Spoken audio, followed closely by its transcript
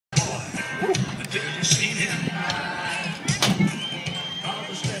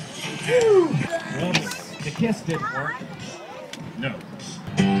Well, the kiss didn't work. No.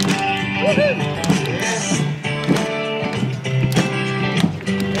 Hey,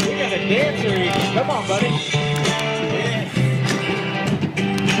 we got a dancer here. Come on, buddy. Yes.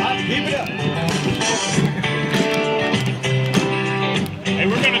 Keep it up. Hey,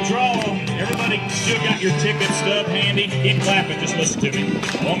 we're going to draw. Everybody still got your ticket stub handy? Keep clapping, just listen to me.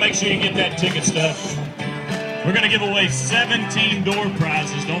 I want to make sure you get that ticket stub. We're going to give away 17 door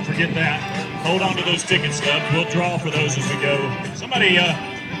prizes. Don't forget that. Hold on to those ticket stubs. We'll draw for those as we go. Somebody,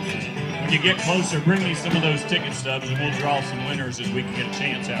 when you get closer, bring me some of those ticket stubs and we'll draw some winners as we can get a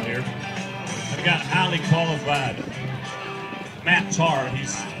chance out here. I've got highly qualified Matt Tarr.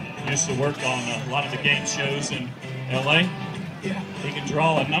 He's used to work on a lot of the game shows in LA. Yeah. He can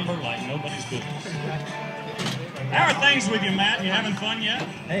draw a number like nobody's business. How are things with you, Matt? You having fun yet?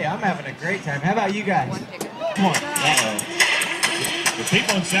 Hey, I'm having a great time. How about you guys? Come on. Uh-oh. Do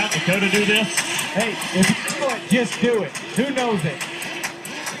people in South Dakota do this? Hey, if you do it, just do it. Who knows it?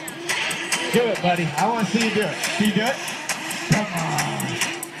 Do it, buddy. I want to see you do it. Can you do it? Come on.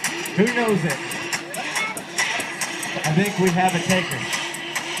 Who knows it? I think we have a taker.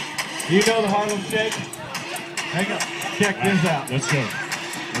 Do you know the Harlem Shake? Hang on. Check this out. Let's go.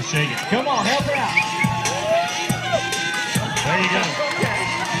 Let's shake it. Come on, help her out. There you go.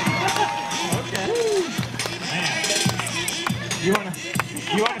 Okay. You wanna?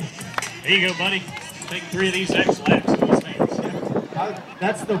 There you go, buddy. Take 3 of these X-Lax in these hands.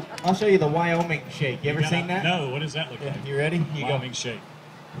 I'll show you the Wyoming shake. You ever seen that? No, what does that look like? You ready? You Wyoming shake.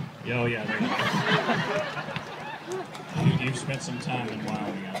 Oh, yeah, there you go. You've spent some time in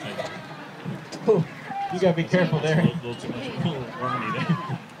Wyoming, I think. Ooh, you gotta be careful there. A little too much, a little wormy there.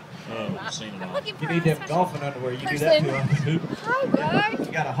 Oh, we've seen it all. You need them golfing underwear. You do that too. Hi, guys.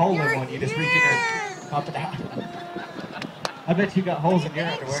 You got a hole in one. You just reach in there and pop it out. I bet you got holes in your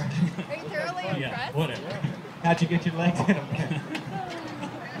underwear. Are you thoroughly Yeah, impressed? whatever. How'd you get your legs in them?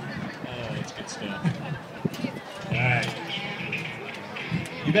 It's good stuff. All right.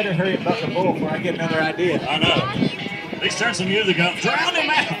 You better hurry and buck the bull before I get another idea. I know. Let's turn some music up. Drown him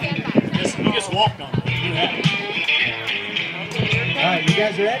out. You just walked on it. You have it. All right, you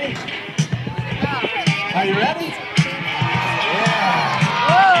guys ready? Are you ready? Yeah.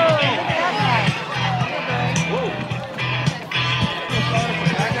 Whoa!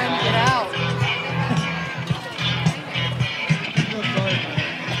 Get out.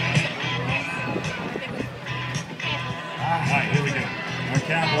 All right, here we go. Our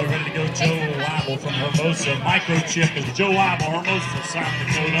cowboy ready to go, Joe Weibel from Hermosa. Microchip is Joe Weibel, Hermosa, South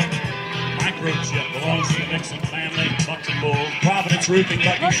Dakota. Microchip belongs to the Nixon family, Bucks and Bulls. Providence Roofing,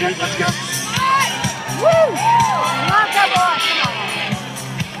 Bucky Shoot. Let's go. Woo! Not that Wow.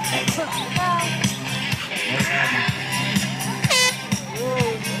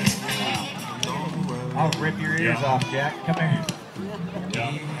 I'll rip your ears off, Jack. Come here.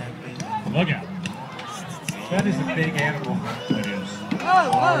 Yeah. Look out. That is a big animal. It is. Oh,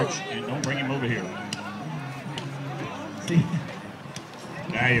 Large, and don't bring him over here. See?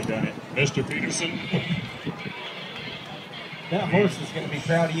 Now you've done it. Mr. Peterson. That horse is going to be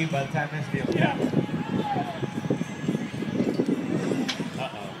proud of you by the time this deal's Yeah. done.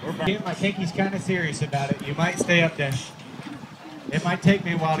 I think he's kind of serious about it. You might stay up there. It might take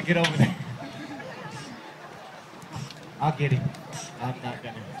me a while to get over there. I'll get him. I'm not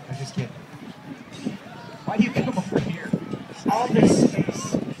gonna. I'm just kidding. Why do you come over here? All this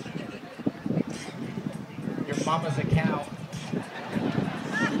space. Your mama's a cow.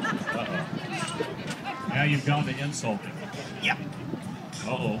 Now you've gone to insulting. Yep.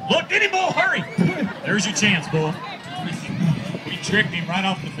 Uh-oh. Look, get him, Bull, hurry! There's your chance, Bull. We tricked him right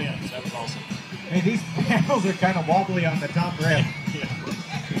off the fence. That was awesome. Hey, these panels are kind of wobbly on the top rail. Yeah.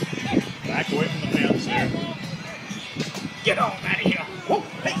 Back away from the fence there. Get on out of here. Whoa,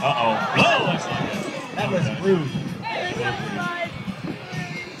 hey. Uh-oh. Whoa, that's not good. That was rude.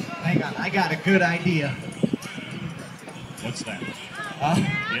 Hang on, I got a good idea. What's that?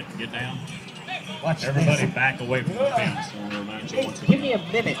 Get down. Watch Everybody this. back away from the fence. I want to remind you Hey, once give again. me a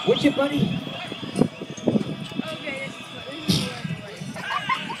minute, would you, buddy?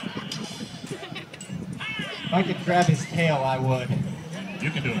 If I could grab his tail, I would. You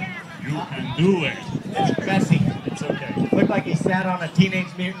can do it. You can do it. It's messy. It's okay. Looked like he sat on a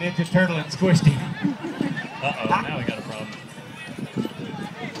Teenage Mutant Ninja Turtle and squished him. Uh-oh, now we got a problem.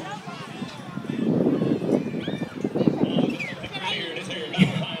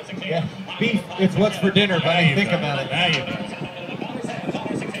 Yeah, beef, it's what's for dinner, buddy. Think about it. Now you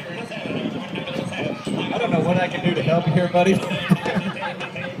I don't know what I can do to help you here, buddy.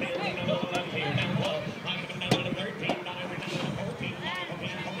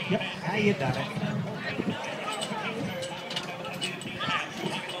 Yep, you done it.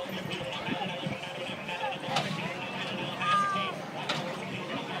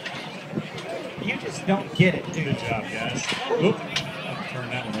 You just don't get it, dude. Good job, guys. Oop. I'll turn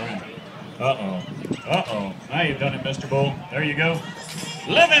that one around. Uh-oh. Uh-oh. Now you've done it, Mr. Bull. There you go.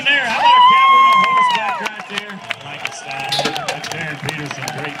 Live in there. How about a cowboy on horse